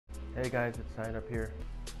Hey guys, it's Sign Up here.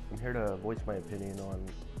 I'm here to voice my opinion on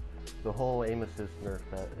the whole Aim Assist Nerf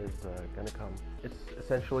that is gonna come. It's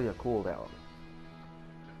essentially a cooldown.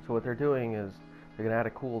 So what they're doing is they're gonna add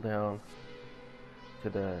a cooldown to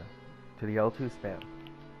the L2 spam.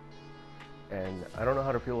 And I don't know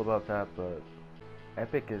how to feel about that, but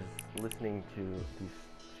Epic is listening to these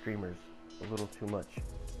streamers a little too much.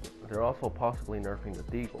 They're also possibly nerfing the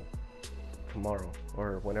Deagle tomorrow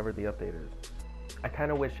or whenever the update is. I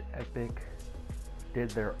kind of wish Epic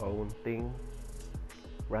did their own thing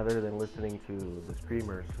rather than listening to the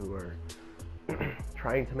streamers who are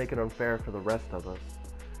trying to make it unfair for the rest of us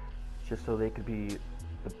just so they could be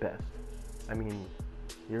the best. I mean,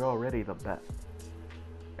 you're already the best.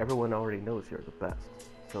 Everyone already knows you're the best.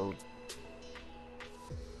 So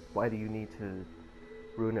why do you need to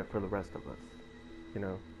ruin it for the rest of us? You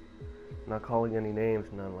know, not calling any names,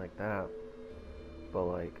 none like that. But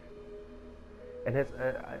like, and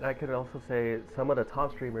I could also say some of the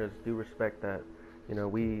top streamers do respect that, you know,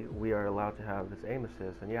 we are allowed to have this aim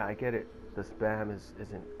assist, and yeah, I get it. The spam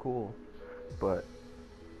isn't cool, but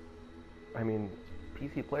I mean,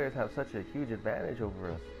 PC players have such a huge advantage over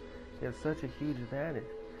us. They have such a huge advantage.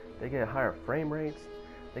 They get higher frame rates.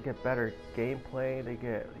 They get better gameplay. They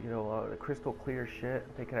get, you know, crystal clear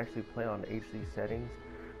shit. They can actually play on HD settings.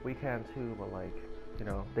 We can too, but like, you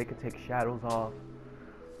know, they can take shadows off.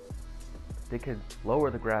 They could lower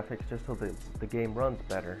the graphics just so the game runs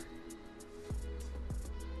better.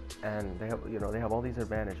 And they have, you know, they have all these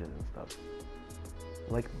advantages and stuff.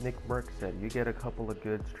 Like Nick Merck said, you get a couple of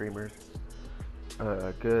good streamers,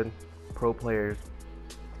 good pro players,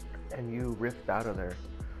 and you rift out of there.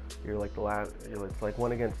 You're like the last, it's like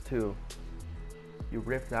 1 against 2. You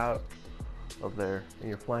rift out of there and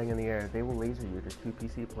you're flying in the air. They will laser you. There's 2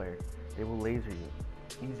 PC players. They will laser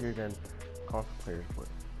you. Easier than console players would.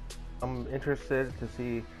 I'm interested to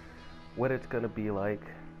see what it's gonna be like,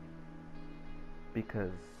 because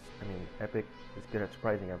I mean, Epic is good at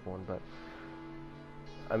surprising everyone, but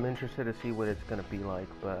I'm interested to see what it's gonna be like.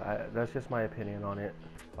 But that's just my opinion on it.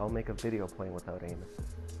 I'll make a video playing without aim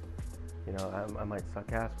assist. You know, I might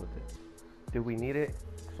suck ass with it. Do we need it?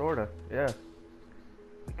 Sorta, yeah.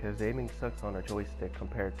 Because aiming sucks on a joystick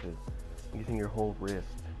compared to using your whole wrist,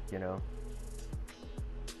 you know?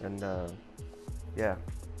 And yeah.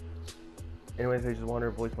 Anyways, I just wanted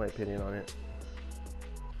to voice my opinion on it.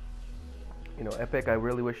 You know, Epic, I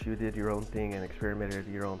really wish you did your own thing and experimented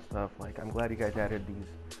your own stuff. Like, I'm glad you guys added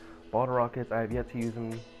these bottle rockets. I have yet to use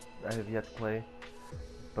them. I have yet to play.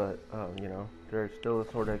 But, you know, they're still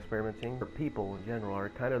sort of experimenting. For people in general are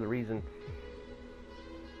kind of the reason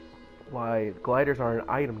why gliders are an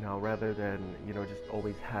item now rather than, you know, just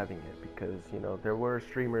always having it. Because, you know, there were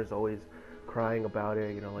streamers always crying about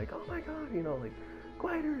it, you know, like, oh my god, you know, like,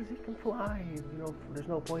 gliders, he can fly, you know, there's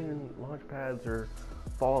no point in launch pads or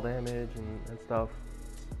fall damage and stuff.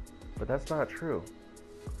 But that's not true.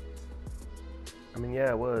 I mean, yeah,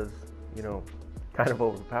 it was, you know, kind of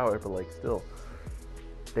overpowered, but like still,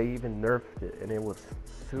 they even nerfed it and it was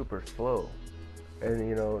super slow. And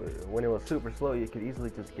you know, when it was super slow, you could easily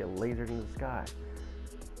just get lasered in the sky.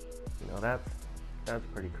 You know, that's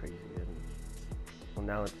pretty crazy. And well,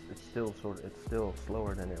 now it's still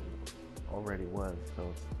slower than it already was,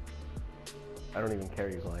 so I don't even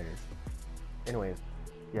carry gliders. Anyways,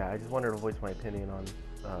 yeah, I just wanted to voice my opinion on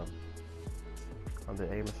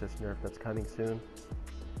the Aim Assist Nerf that's coming soon,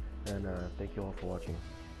 and thank you all for watching.